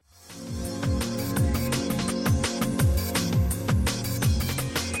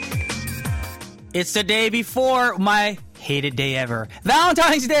It's the day before my hated day ever,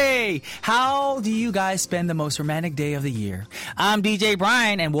 Valentine's Day! How do you guys spend the most romantic day of the year? I'm DJ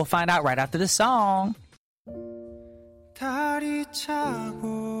Brian, and we'll find out right after the song. 달이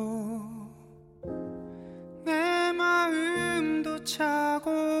차고 내 마음도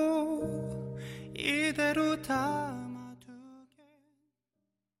차고 이대로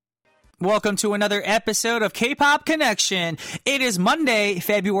Welcome to another episode of K-Pop Connection. It is Monday,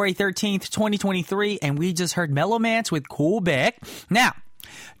 February 13th, 2023, and we just heard Mellowmance with Cool Beck. Now,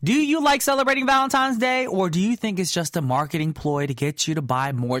 do you like celebrating Valentine's Day, or do you think it's just a marketing ploy to get you to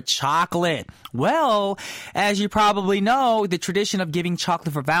buy more chocolate? Well, as you probably know, the tradition of giving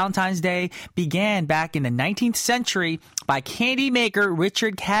chocolate for Valentine's Day began back in the 19th century by candy maker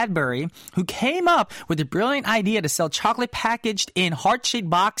Richard Cadbury, who came up with the brilliant idea to sell chocolate packaged in heart-shaped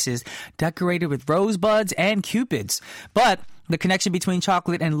boxes decorated with rosebuds and cupids. But the connection between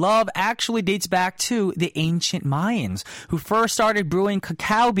chocolate and love actually dates back to the ancient Mayans, who first started brewing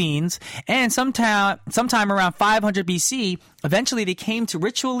cacao beans, and sometime around 500 BC, eventually they came to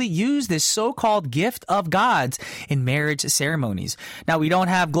ritually use this so-called gift of gods in marriage ceremonies. Now, we don't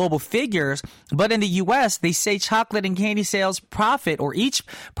have global figures, but in the U.S., they say chocolate and candy sales each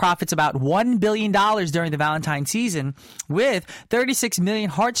profits about $1 billion during the Valentine season, with 36 million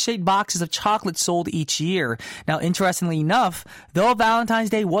heart-shaped boxes of chocolate sold each year. Now, interestingly enough, though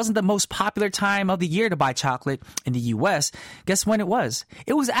Valentine's Day wasn't the most popular time of the year to buy chocolate in the U.S., guess when it was?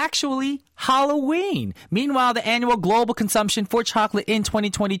 It was actually Halloween. Meanwhile, the annual global consumption for chocolate in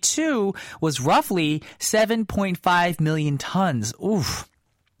 2022 was roughly 7.5 million tons. Oof.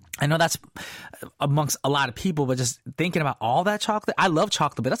 I know that's amongst a lot of people, but just thinking about all that chocolate, I love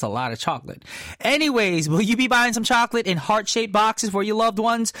chocolate, but that's a lot of chocolate. Anyways, will you be buying some chocolate in heart-shaped boxes for your loved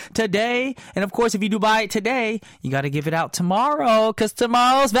ones today? And of course, if you do buy it today, you got to give it out tomorrow, because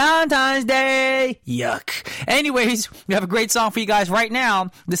tomorrow's Valentine's Day. Yuck. Anyways, we have a great song for you guys right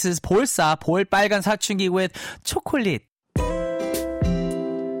now. This is 볼사 볼빨간 사춘기 with 초콜릿.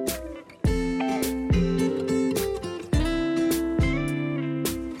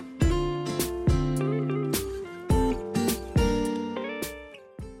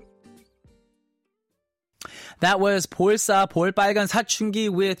 That was 볼사 볼빨간 사춘기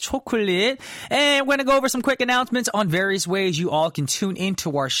with 초콜릿. And we're going to go over some quick announcements on various ways you all can tune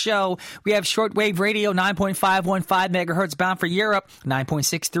into our show. We have shortwave radio 9.515 megahertz bound for Europe,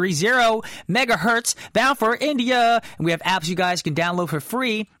 9.630 megahertz bound for India. And we have apps you guys can download for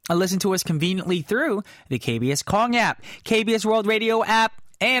free and listen to us conveniently through the KBS Kong app, KBS World Radio app,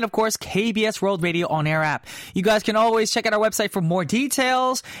 and, of course, KBS World Radio On-Air app. You guys can always check out our website for more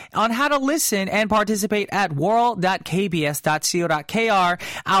details on how to listen and participate at world.kbs.co.kr,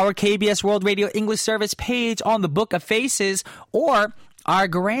 our KBS World Radio English service page on the Book of Faces, or our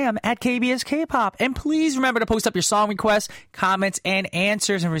gram at KBS K-Pop. And please remember to post up your song requests, comments, and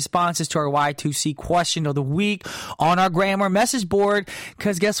answers and responses to our Y2C question of the week on our gram or message board,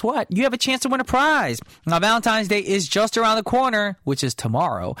 because guess what? You have a chance to win a prize. Now, Valentine's Day is just around the corner, which is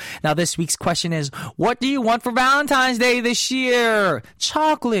tomorrow. Now, this week's question is, what do you want for Valentine's Day this year?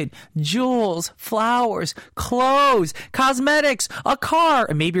 Chocolate, jewels, flowers, clothes, cosmetics, a car,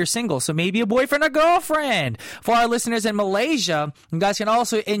 and maybe you're single, so maybe a boyfriend or girlfriend. For our listeners in Malaysia, you guys can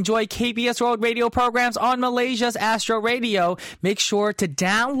also enjoy KBS World Radio programs on Malaysia's Astro Radio. Make sure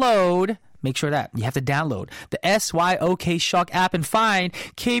that you have to download the SYOK Shock app and find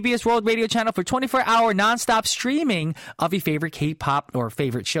KBS World Radio channel for 24-hour nonstop streaming of your favorite K-pop or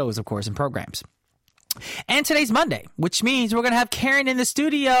favorite shows, of course, and programs. And today's Monday, which means we're going to have Karen in the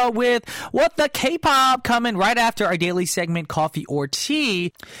studio with What the K-Pop coming right after our daily segment, Coffee or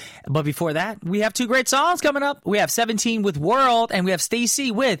Tea. But before that, we have two great songs coming up. We have 17 with World, and we have Stacy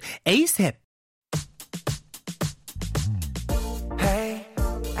with Ace Hip. Hey,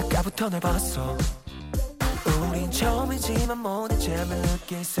 아까부터 널 봤어. 우린 처음이지만 모든 점을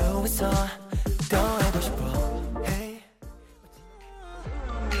느낄 수 있어. 더 해도 싶어.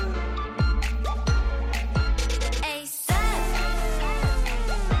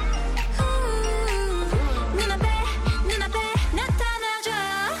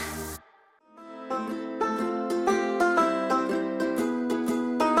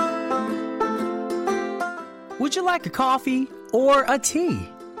 Would you like a coffee or a tea?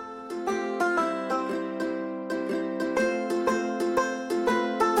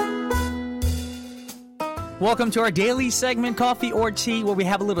 Welcome to our daily segment, Coffee or Tea, where we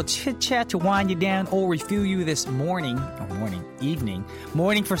have a little chit-chat to wind you down or refuel you this morning, or evening.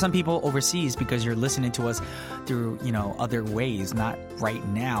 Morning for some people overseas because you're listening to us through, other ways, not right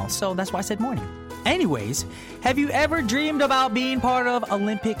now. So that's why I said morning. Anyways, have you ever dreamed about being part of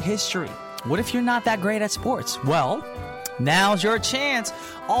Olympic history? what if you're not that great at sports? Well, now's your chance.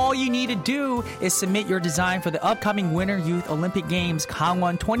 All you need to do is submit your design for the upcoming Winter Youth Olympic Games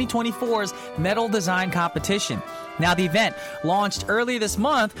Gangwon 2024's medal design competition. Now, the event, launched earlier this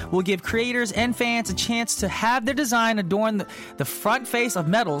month, will give creators and fans a chance to have their design adorn the front face of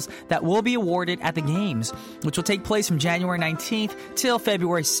medals that will be awarded at the Games, which will take place from January 19th till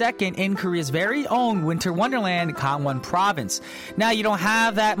February 2nd in Korea's very own Winter Wonderland, Gangwon Province. Now, you don't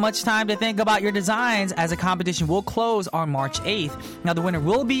have that much time to think about your designs as the competition will close on March 8th. Now, the winner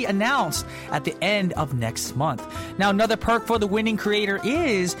will be announced at the end of next month. Now, another perk for the winning creator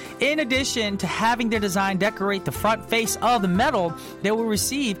is, in addition to having their design decorate the front face of the medal, they will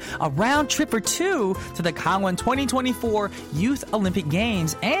receive a round trip or two to the Gangwon 2024 Youth Olympic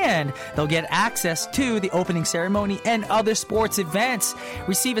Games, and they'll get access to the opening ceremony and other sports events,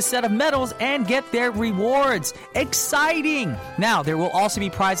 receive a set of medals, and get their rewards. Exciting! Now, there will also be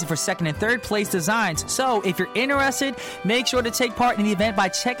prizes for second and third place designs, so if you're interested, make sure to take part in the event by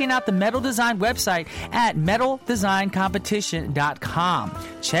checking out the medal design website at medaldesigncompetition.com.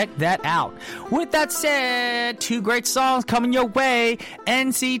 Check that out. With that said, two great songs coming your way.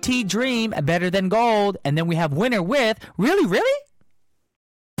 NCT Dream, Better Than Gold, and then we have Winner with Really, Really?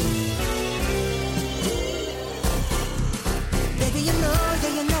 Baby, you know, yeah,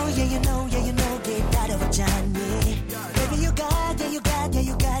 you know, yeah, you know, yeah, you know, get out of a Johnny. Baby, you got, yeah, you got, yeah,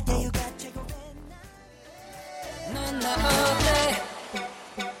 you got, yeah, you got, check over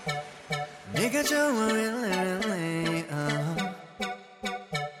네가 좋아 really really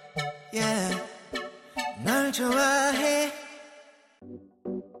yeah 널 좋아해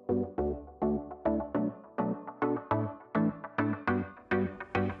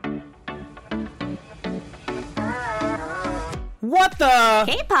What the?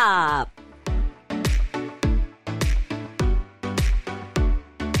 K-pop.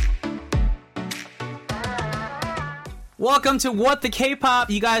 Welcome to What the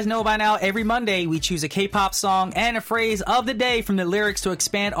K-Pop. You guys know by now, every Monday we choose a K-pop song and a phrase of the day from the lyrics to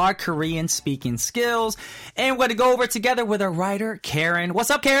expand our Korean speaking skills. And we're going to go over it together with our writer, Karen.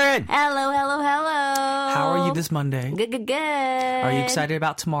 What's up, Karen? Hello, hello, hello. How are you this Monday? Good, good, good. Are you excited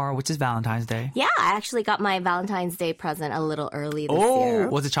about tomorrow, which is Valentine's Day? Yeah, I actually got my Valentine's Day present a little early this year.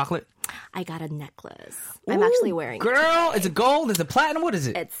 Was it chocolate? I got a necklace. I'm actually wearing it. Girl, is it gold? Is it platinum? What is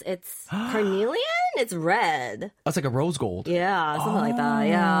it? It's carnelian? It's red. Oh, it's like a rose gold. Yeah, something like that.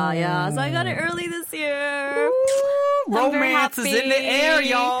 Yeah, yeah. So I got it early this year. I'm very Romance is in the air, happy.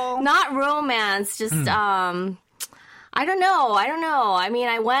 y'all. Not romance, just I don't know. I mean,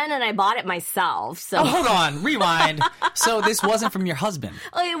 I went and I bought it myself. So Oh, hold on. Rewind. So this wasn't from your husband.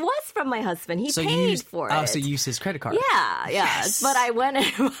 Oh, it was from my husband. He So paid you used, for it. Oh, so you used his credit card. Yeah, yeah. Yes. But I went and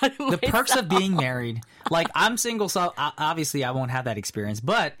bought it The myself. perks of being married. Like, I'm single, so obviously I won't have that experience.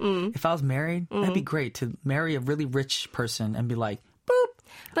 But if I was married, that'd be great to marry a really rich person and be like, boop.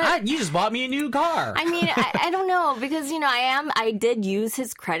 But- You just bought me a new car. I mean, I don't know because I did use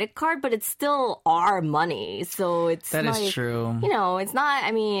his credit card, but it's still our money, so it's That is like, true. It's not.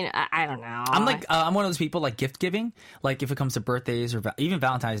 I mean, I don't know. I'm like, I'm one of those people like gift giving. Like if it comes to birthdays or even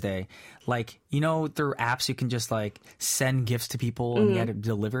Valentine's Day, like, through apps you can just like send gifts to people and get it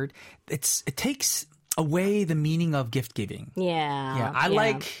delivered. It takes away the meaning of gift giving. Yeah,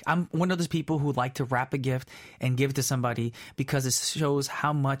 I'm one of those people who like to wrap a gift and give it to somebody because it shows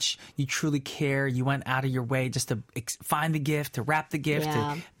how much you truly care. You went out of your way just to find the gift, to wrap the gift,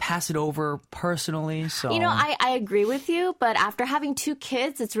 Yeah. to pass it over personally. So I agree with you, but after having 2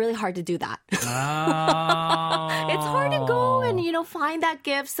 kids, it's really hard to do that. Oh. It's hard to go and find that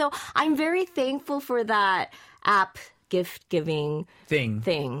gift. So I'm very thankful for that app gift giving thing.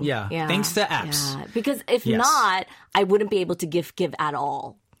 Yeah. Thanks to apps. Yeah. Because if Yes. not, I wouldn't be able to give at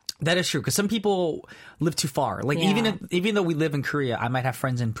all. That is true because some people live too far. Like Yeah. even though we live in Korea, I might have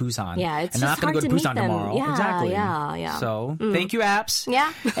friends in Busan. Yeah, it's and I'm not just going hard to to go to Busan meet them. tomorrow. Yeah, Exactly. yeah. So thank you, apps.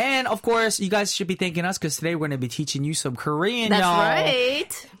 Yeah. And of course, you guys should be thanking us because today we're going to be teaching you some Korean. That's y'all. right.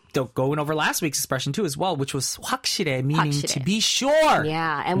 Going over last week's expression too as well, which was 확실해, meaning 확실해. to be sure.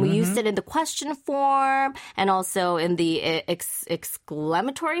 Yeah, and we used it in the question form and also in the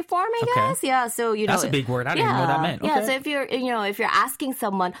exclamatory form, I Okay. guess. Yeah, so That's a big word. I didn't even know what that meant. Yeah, Okay. so if you're asking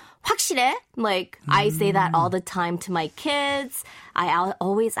someone 확실해, like I say that all the time to my kids. I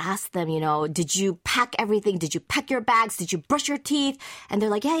always ask them, did you pack everything? Did you pack your bags? Did you brush your teeth? And they're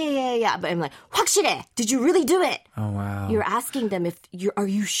like, yeah. But I'm like, 확실해, did you really do it? Oh wow. You're asking them are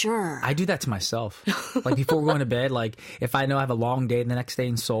you sure? I do that to myself. Like before going to bed, like if I know I have a long day the next day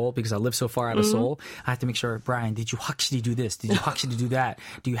in Seoul because I live so far out of Seoul, I have to make sure, Brian, did you 확실히 do this? Did you 확실히 do that?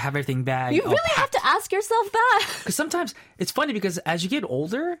 Do you have everything bagged? You really have to ask yourself that. Because sometimes it's funny because as you get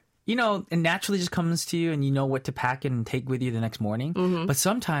older, you know, it naturally just comes to you and you know what to pack and take with you the next morning. But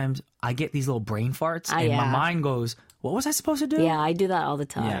sometimes I get these little brain farts and my mind goes, what was I supposed to do? Yeah, I do that all the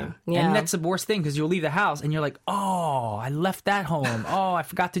time. Yeah. And that's the worst thing because you'll leave the house and you're like, oh, I left that home. Oh, I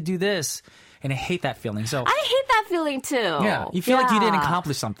forgot to do this. And I hate that feeling. So I hate that feeling too. yeah, you feel like you didn't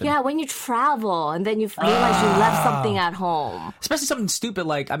accomplish something. Yeah, when you travel and then you realize you left something at home. Especially something stupid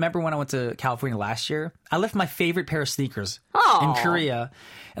like, I remember when I went to California last year, I left my favorite pair of sneakers in Korea.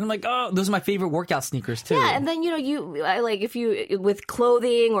 And I'm like, oh, those are my favorite workout sneakers too. Yeah, and then, you know, if you, with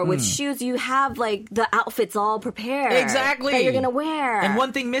clothing or with shoes, you have like the outfits all prepared. Exactly. That you're going to wear. And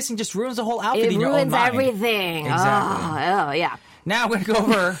one thing missing just ruins the whole outfit in your own mind. mind. It ruins everything. Exactly. Oh, yeah. Now we're going to go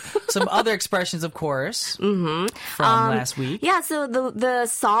over some other expressions, of course, from last week. Yeah, so the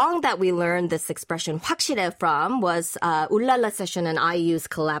song that we learned this expression 확실해 from was Ulala Session and IU's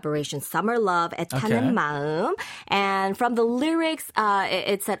collaboration Summer Love, 애타는 마음. And from the lyrics,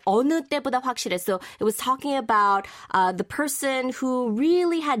 it said 어느 때보다 확실해. So it was talking about the person who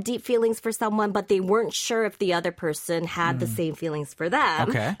really had deep feelings for someone, but they weren't sure if the other person had the same feelings for them.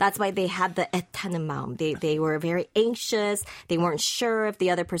 Okay. That's why they had the 애타는 마음. They were very anxious. They weren't sure if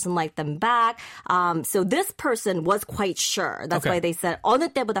the other person liked them back. So this person was quite sure. That's why they said 어느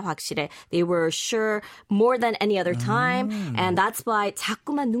때보다 확실해. They were sure more than any other time. And that's why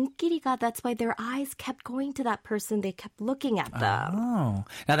자꾸만 눈길이가, that's why their eyes kept going to that person. They kept looking at them. Oh.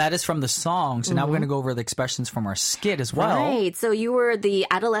 Now that is from the song. So now we're going to go over the expressions from our skit as well. Right. So you were the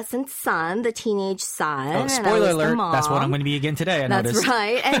adolescent son, the teenage son. Oh, and I spoiler was the alert. mom. That's what I'm going to be again today, I That's noticed.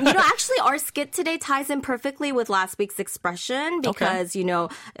 right. And, you know, actually our skit today ties in perfectly with last week's expression because, you know,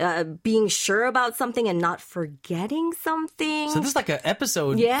 being sure about something and not forgetting something. So this is like an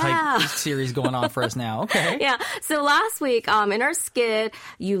episode type series going on for us now. Okay. Yeah. So last week, in our skit,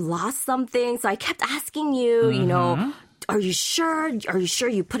 you lost something. So I kept asking you, you know, are you sure? Are you sure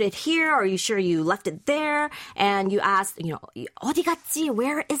you put it here? Are you sure you left it there? And you asked, you know, 어디 갔지?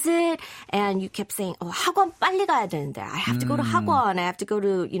 Where is it? And you kept saying, 학원 빨리 가야 되는데. I have to go to 학원. I have to go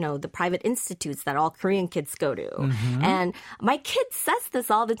to, you know, the private institutes that all Korean kids go to. And my kid says this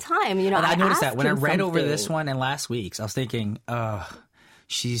all the time. You know, I noticed that when I ask him read over something. this one and last week's, I was thinking,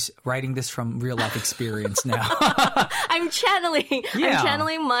 she's writing this from real life experience now. I'm channeling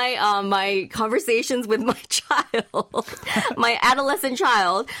my my conversations with my child, my adolescent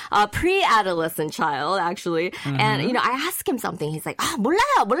child, pre-adolescent child actually. And you know, I asked him something. He's like,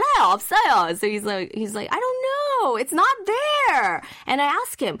 몰라요, 없어요. So he's like, I don't know, it's not there. And I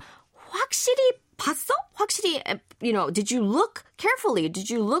asked him, 확실히 봤어? 확실히, you know, did you look carefully? Did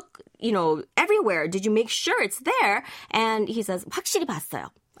you look, you know, everywhere? Did you make sure it's there? And he says, 확실히 봤어요.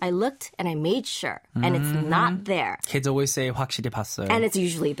 I looked and I made sure. And it's not there. Kids always say 확실히 봤어요. And it's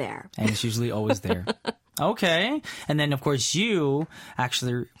usually there. And it's usually always there. Okay. And then, of course, you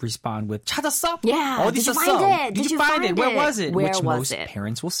actually respond with 찾았어? Yeah. 어디 Did you 있었어? find it? Did you find it? Where was it? Where Which was most it?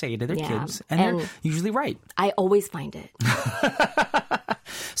 parents will say to their Yeah. kids. And they're usually right. I always find it.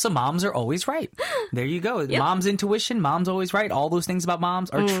 So moms are always right. There you go. Mom's intuition, mom's always right. All those things about moms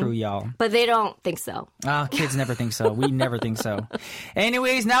are true, y'all. But they don't think so. Oh, kids never think so. We never think so.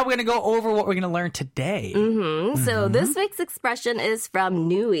 Anyways, now we're going to go over what we're going to learn today. So this week's expression is from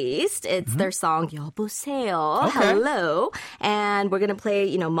New East. It's their song 여보세요, hello. And we're going to play,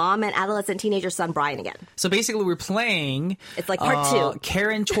 you know, mom and adolescent teenager son Brian again. So basically we're playing... It's like part two.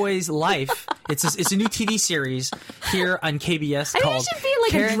 Karen Choi's Life. It's a new TV series here on KBS I think called you should be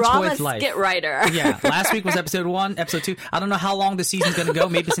like Karen a drama Choi's Life. skit writer. Yeah, last week was episode 1, episode 2. I don't know how long the season's going to go.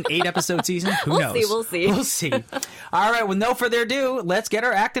 Maybe it's an 8-episode season. Who knows? We'll see. We'll see. All right, with no further ado, let's get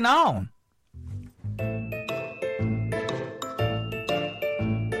our acting on.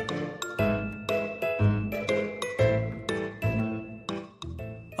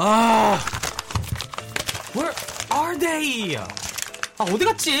 Where are they? 어디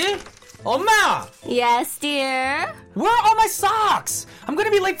갔지? 엄마! Yes, dear. Where are all my socks? I'm gonna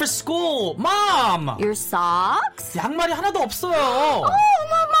be late for school. Mom! Your socks? 양말이 하나도 없어요.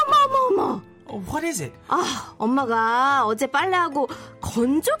 어머. What is it? 엄마가 어제 빨래하고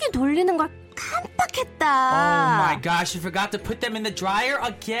건조기 돌리는 걸 깜빡했다. Oh my gosh, you forgot to put them in the dryer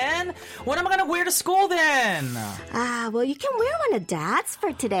again? What am I gonna wear to school then? Well, you can wear one of Dad's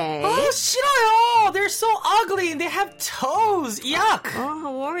for today. 싫어요. They're so ugly and they have toes. Yuck.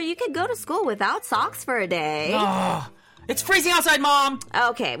 Or you could go to school without socks for a day. It's freezing outside, Mom.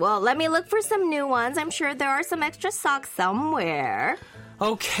 Okay, well, let me look for some new ones. I'm sure there are some extra socks somewhere.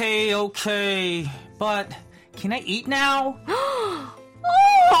 Okay. But can I eat now?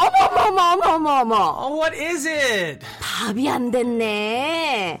 어머. Oh, what is it? 밥이 안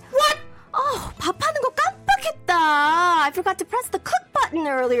됐네. What? 밥하는 거 깜빡했다. I forgot to press the cook button. forgotten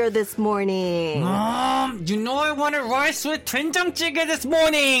earlier this morning. You know I wanted rice with 된장찌개 this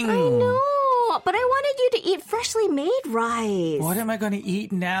morning. I know, but I wanted you to eat freshly made rice. What am I going to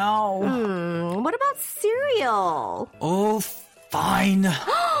eat now? What about cereal? Oh, fine.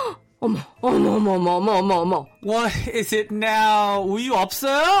 어머. What is it now? 우유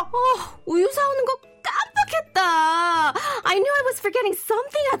없어요? 우유 사오는 거 깜빡했다. I knew I was forgetting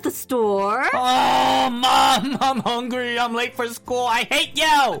something at the store. Oh, Mom, I'm hungry. I'm late for school. I hate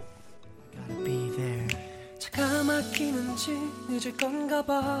you. Be there. 차가 막히는지 늦을 건가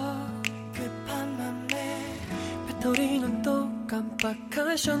봐. 급한 맘에 배터리는 또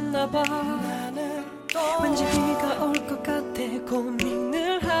깜빡하셨나 봐. 나는 또 왠지 비가 올 것 같아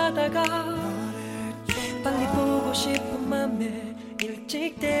고민을 하다가 빨리 보고 싶은 맘에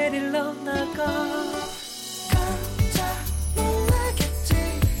일찍 데리러 나가. 깜짝 놀라겠지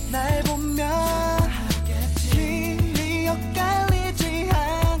날 보면 길이 엇갈리지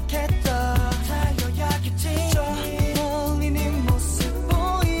않겠다. 달려야겠지 저 멀리 네 모습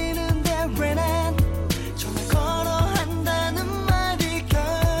보이는데 왜 난 전화 걸어 한다는 말이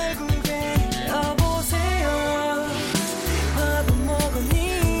결국에 여보세요 밥은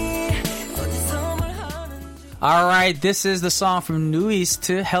먹었니 어디서 뭘 하는지. All right, this is the song from New East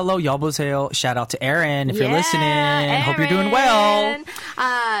to Hello 여보세요. Shout out to Aaron if you're listening. Hope you're doing well. Aaron.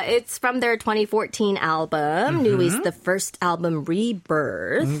 It's from their 2014 album, New East, the first album,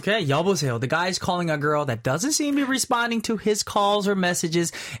 Rebirth. Okay, 여보세요. The guy's calling a girl that doesn't seem to be responding to his calls or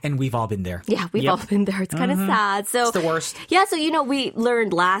messages, and we've all been there. Yeah, we've all been there. It's kind of sad. So It's the worst. Yeah, so we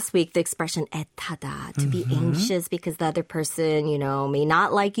learned last week the expression 애타다, to be anxious because the other person, may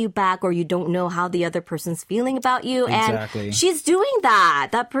not like you back or you don't know how the other person's feeling about you. Exactly. And she's doing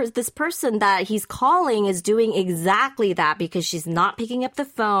that. This person that he's calling is doing exactly that because she's not picking up the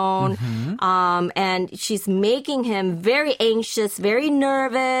phone. And she's making him very anxious, very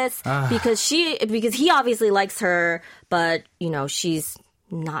nervous because he obviously likes her, but she's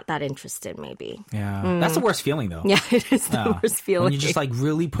not that interested maybe. Yeah. That's the worst feeling though. Yeah, it is the worst feeling. When you're just like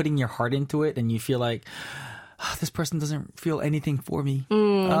really putting your heart into it and you feel like this person doesn't feel anything for me.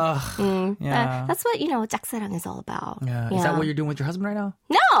 Yeah. That's what, 짝사랑 is all about. Yeah. Is that what you're doing with your husband right now?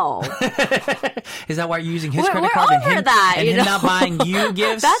 No. Is that why you're using his We're credit card and over him, that, and him not buying you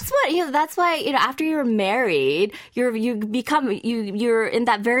gifts? That's why, after you're married, you're in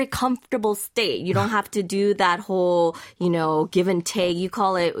that very comfortable state. You don't have to do that whole, give and take. You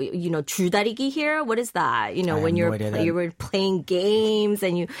call it, 줄다리기 here. What is that? When you're playing games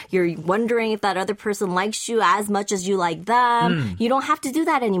and you're wondering if that other person likes you as much as you like them. You don't have to do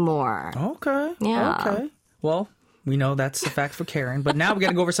that anymore. Okay. Yeah. Okay. Well, we know that's a fact for Karen, but now we're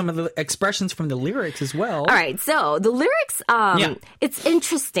going to go over some of the expressions from the lyrics as well. All right, so the lyrics, it's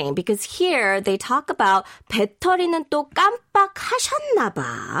interesting because here they talk about 배터리는 또 깜빡하셨나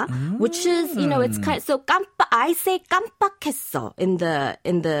봐, which is, it's kind of, so I say 깜빡했어 in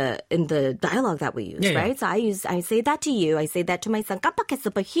the dialogue that we use, right? So I say that to you, I say that to my son,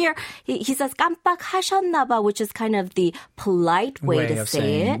 깜빡했어, but here he says 깜빡하셨나 봐, which is kind of the polite way to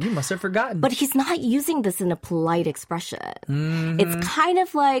say it. You must have forgotten. But he's not using this in a polite expression. It's kind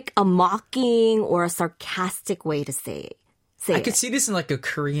of like a mocking or a sarcastic way to say I it. could see this in like a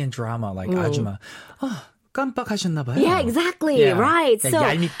Korean drama, like 아줌마. 깜빡하셨나봐요. Yeah, exactly. Yeah. Right. Yeah,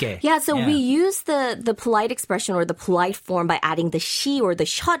 So 얄밉게. we use the polite expression or the polite form by adding the she or the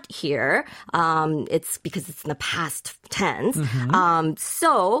shut here. It's because it's in the past tense.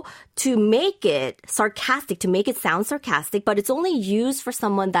 So to make it sarcastic, to make it sound sarcastic, but it's only used for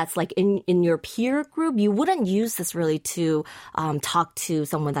someone that's like in your peer group. You wouldn't use this really to talk to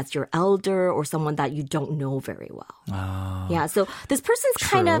someone that's your elder or someone that you don't know very well. Yeah. So this person's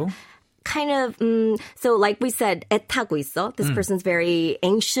kind of, so like we said, 애타고 있어. This person's very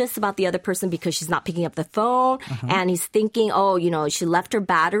anxious about the other person because she's not picking up the phone. And he's thinking, she left her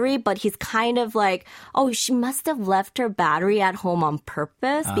battery, but he's kind of like, she must have left her battery at home on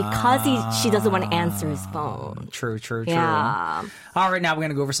purpose because she doesn't want to answer his phone. True. Yeah. All right, now we're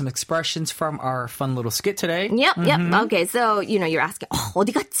going to go over some expressions from our fun little skit today. Yep. Okay, so, you're asking,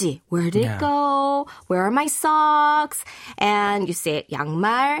 어디 갔지? Where did it go? Where are my socks? And you say,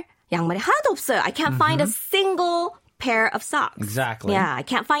 양말이 하나도 없어요. I can't find a single pair of socks. Exactly. Yeah, I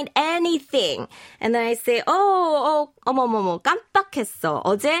can't find anything. And then I say, 어머머머, 깜빡했어.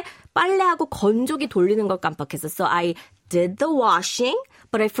 어제 빨래하고 건조기 돌리는 걸 깜빡했어. So I did the washing,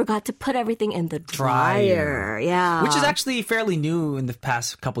 but I forgot to put everything in the dryer. Yeah. Which is actually fairly new in the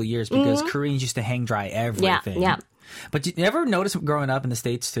past couple of years because Koreans used to hang dry everything. Yeah. But you never noticed growing up in the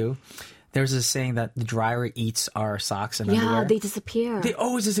States too? There's this saying that the dryer eats our socks and underwear. Yeah, they disappear. They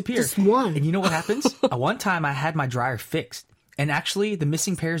always disappear. Just one. And you know what happens? One time I had my dryer fixed. And actually, the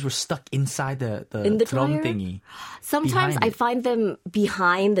missing pairs were stuck inside the In the drum dryer? thingy. Sometimes behind I it. find them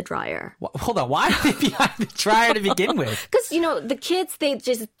behind the dryer. Hold on, why are they behind the dryer to begin with? Because, the kids, they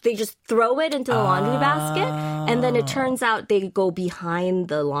just throw it into the laundry basket, and then it turns out they go behind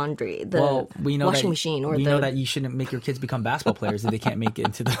the laundry, the We know washing that, machine. Or we know that you shouldn't make your kids become basketball players if they can't make it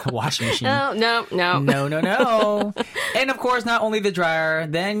into the washing machine. No. No. And of course, not only the dryer,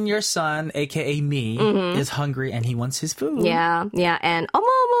 then your son, aka me, is hungry and he wants his food. Yeah. And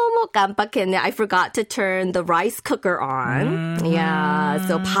어머 깜빡했네. I forgot to turn the rice cooker on. Yeah.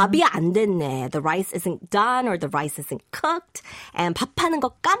 So 밥이 안 됐네. The rice isn't done or the rice isn't cooked. And 밥하는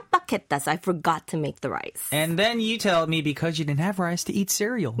거 깜빡했다. So I forgot to make the rice. And then you tell me because you didn't have rice to eat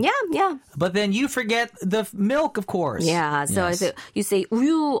cereal. Yeah. But then you forget the milk, of course. Yeah, so Yes. you say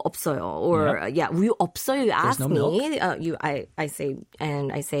우유 없어요, or 우유 없어요. You ask no me, I say,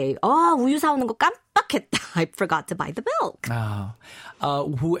 우유 사오는 거 깜빡했다. I forgot to buy the milk.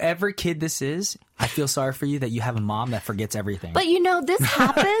 Whoever kid this is, I feel sorry for you that you have a mom that forgets everything. But this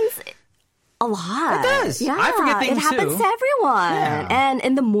happens a lot. It does. Yeah, I forget things it happens too. to everyone. Yeah. And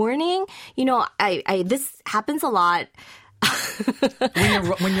in the morning, this happens a lot.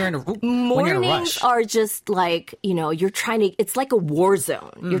 when you're in a Mornings rush. are just like, you're trying to, it's like a war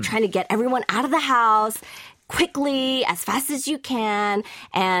zone. You're trying to get everyone out of the house quickly, as fast as you can.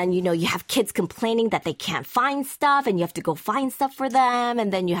 And, you have kids complaining that they can't find stuff and you have to go find stuff for them.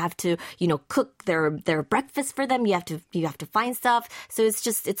 And then you have to, cook their breakfast for them. You have to find stuff. So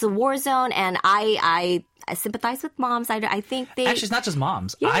it's a war zone. And I sympathize with moms. I think they... Actually, it's not just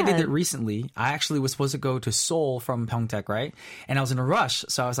moms. Yeah. I did it recently. I actually was supposed to go to Seoul from Pyeongtaek, right? And I was in a rush.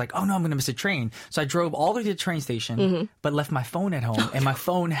 So I was like, oh no, I'm going to miss a train. So I drove all the way to the train station, but left my phone at home. And my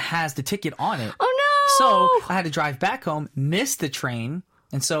phone has the ticket on it. Oh no! So I had to drive back home, miss the train.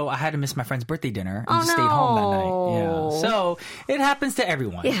 And so I had to miss my friend's birthday dinner and just stayed home that night. Yeah. So it happens to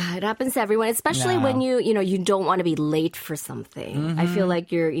everyone. Yeah, it happens to everyone, especially when you don't want to be late for something. I feel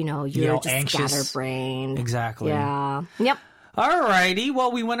like you're just anxious. scatterbrained. Exactly. Yeah. Yep. Alrighty,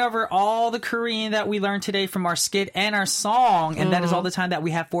 well, we went over all the Korean that we learned today from our skit and our song, and that is all the time that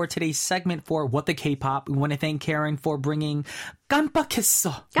we have for today's segment for What the K-Pop. We want to thank Karen for bringing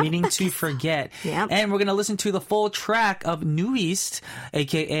깜빡했어, meaning to forget. Yep. And we're going to listen to the full track of New East,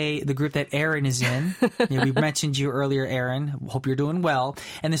 aka the group that Aaron is in. We mentioned you earlier, Aaron. Hope you're doing well.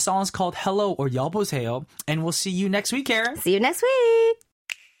 And the song is called Hello or 여보세요, and we'll see you next week, Aaron. See you next week.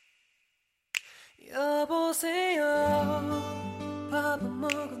 여보세요 밥은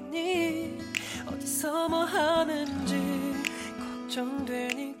먹었니 어디서 뭐 하는지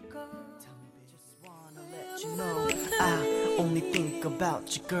걱정되니까 You know, I only think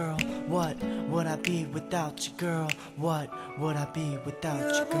about you, girl. What would I be without you, girl? What would I be without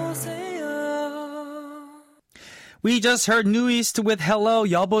you, girl? 여보세요 We just heard New East with Hello,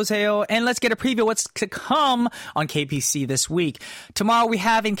 여보세요, and let's get a preview of what's to come on KPC this week. Tomorrow we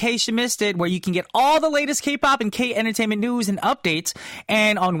have In Case You Missed It, where you can get all the latest K-pop and K-entertainment news and updates.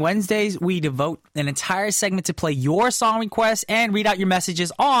 And on Wednesdays, we devote an entire segment to play your song requests and read out your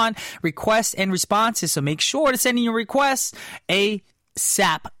messages on requests and responses. So make sure to send in your requests ASAP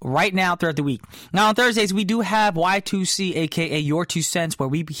right now throughout the week. Now on Thursdays, we do have Y2C, aka Your Two Cents, where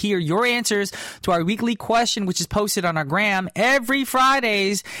we hear your answers to our weekly question, which is posted on our gram every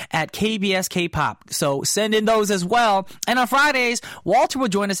Fridays at KBS K-Pop. So send in those as well. And on Fridays, Walter will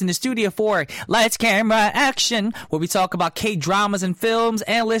join us in the studio for Lights, Camera, Action, where we talk about K-dramas and films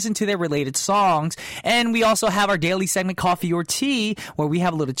and listen to their related songs. And we also have our daily segment, Coffee or Tea, where we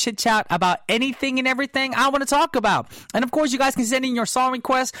have a little chit-chat about anything and everything I want to talk about. And of course, you guys can send in your song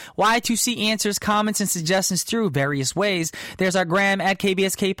requests, Y2C answers, comments, and suggestions through various ways. There's our gram at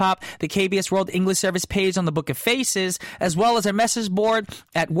KBS K-Pop, the KBS World English Service page on the Book of Faces, as well as our message board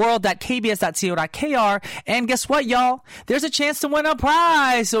at world.kbs.co.kr. And guess what, y'all? There's a chance to win a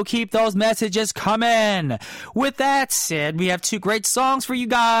prize, so keep those messages coming. With that said, we have two great songs for you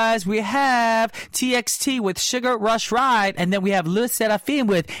guys. We have TXT with Sugar Rush Ride, and then we have Le Seraphim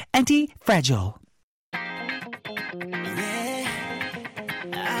with Anti-Fragile.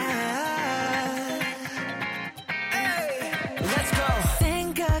 Let's go.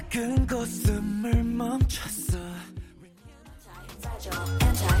 생각은 곧숨을 멈췄어.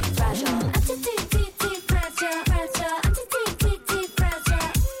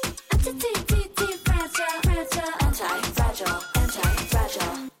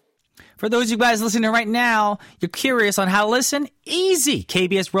 For those of you guys listening right now, you're curious on how to listen? Easy!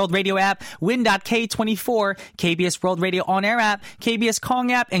 KBS World Radio app, Win.K24, KBS World Radio On Air app, KBS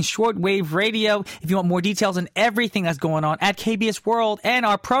Kong app, and Shortwave Radio. If you want more details on everything that's going on at KBS World and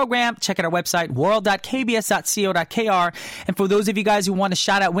our program, check out our website, world.kbs.co.kr. And for those of you guys who want a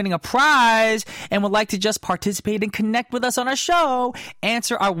shot at winning a prize and would like to just participate and connect with us on our show,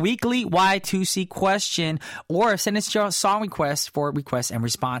 answer our weekly Y2C question or send us your song requests for requests and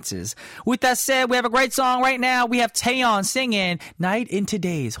responses. With that said, we have a great song right now. We have Taeyeon singing Night into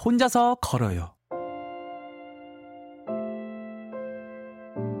Days, 혼자서 걸어요.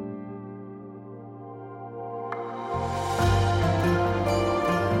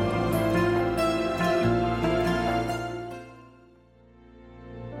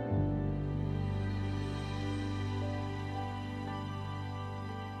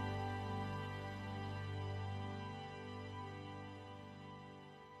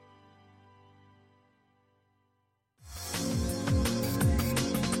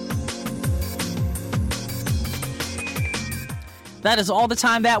 That is all the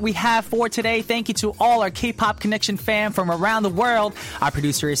time that we have for today. Thank you to all our K-Pop Connection fam from around the world. Our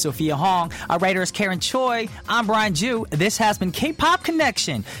producer is Sophia Hong. Our writer is Karen Choi. I'm Brian Ju. This has been K-Pop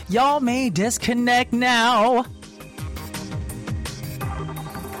Connection. Y'all may disconnect now.